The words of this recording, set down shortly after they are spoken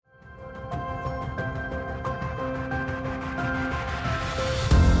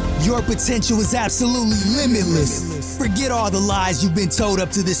Your potential is absolutely limitless. Forget all the lies you've been told up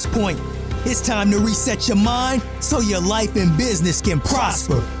to this point. It's time to reset your mind so your life and business can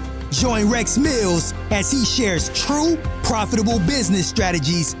prosper. Join Rex Mills as he shares true, profitable business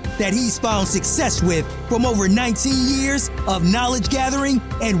strategies that he's found success with from over 19 years of knowledge gathering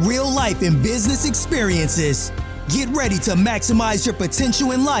and real life and business experiences. Get ready to maximize your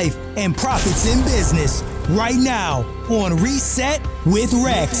potential in life and profits in business right now on Reset with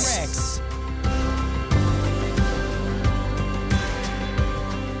Rex.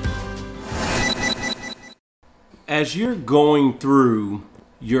 As you're going through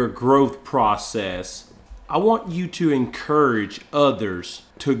your growth process, I want you to encourage others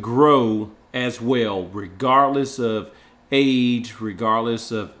to grow as well, regardless of age,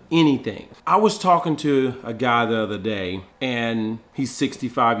 regardless of anything. I was talking to a guy the other day, and he's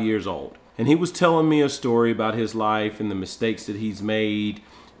 65 years old. And he was telling me a story about his life and the mistakes that he's made,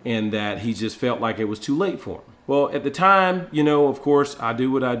 and that he just felt like it was too late for him. Well, at the time, of course, I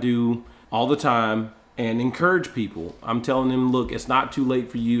do what I do all the time and encourage people. I'm telling them, look, it's not too late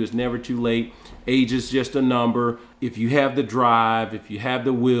for you. It's never too late. Age is just a number. If you have the drive, if you have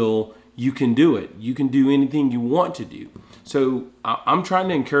the will, you can do it. You can do anything you want to do. So I'm trying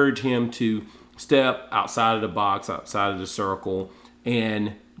to encourage him to step outside of the box, outside of the circle,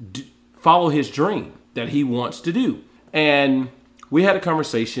 and follow his dream that he wants to do. And we had a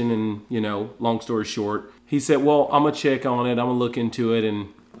conversation, and, long story short, he said, well, I'm going to check on it. I'm going to look into it, and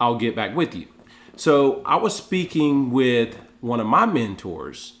I'll get back with you. So I was speaking with one of my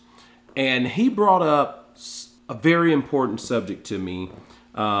mentors, and he brought up a very important subject to me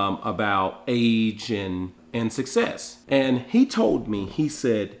about age and success. And he told me, he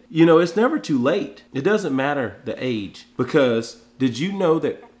said, it's never too late. It doesn't matter the age, because did you know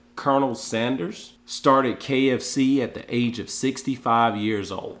that Colonel Sanders started KFC at the age of 65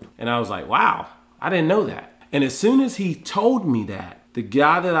 years old? And I was like, wow, I didn't know that. And as soon as he told me that, the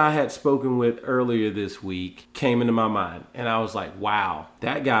guy that I had spoken with earlier this week came into my mind. And I was like, wow,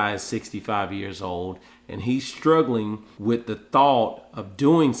 that guy is 65 years old, and he's struggling with the thought of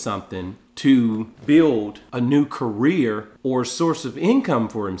doing something to build a new career or source of income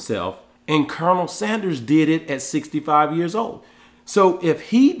for himself. And Colonel Sanders did it at 65 years old. So if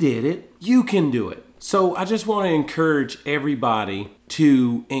he did it, you can do it. So I just want to encourage everybody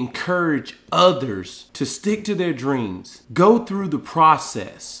to encourage others to stick to their dreams. Go through the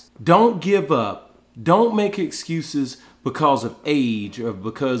process. Don't give up. Don't make excuses because of age or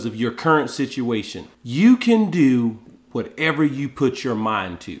because of your current situation. You can do whatever you put your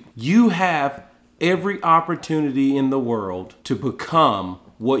mind to. You have every opportunity in the world to become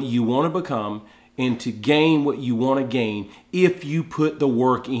what you want to become and to gain what you want to gain if you put the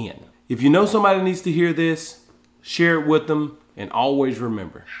work in. If you know somebody needs to hear this, share it with them, and always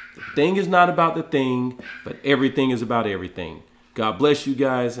remember, the thing is not about the thing, but everything is about everything. God bless you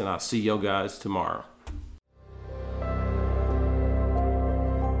guys, and I'll see you guys tomorrow.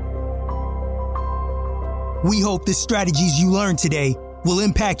 We hope the strategies you learned today will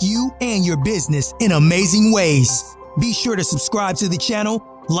impact you and your business in amazing ways. Be sure to subscribe to the channel,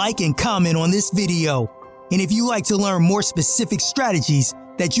 like and comment on this video. And if you'd like to learn more specific strategies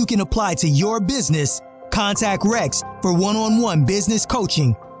that you can apply to your business, contact Rex for one-on-one business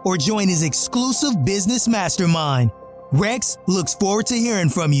coaching or join his exclusive business mastermind. Rex looks forward to hearing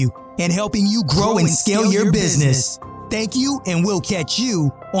from you and helping you grow and scale your business. Thank you, and we'll catch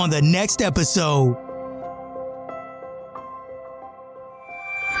you on the next episode.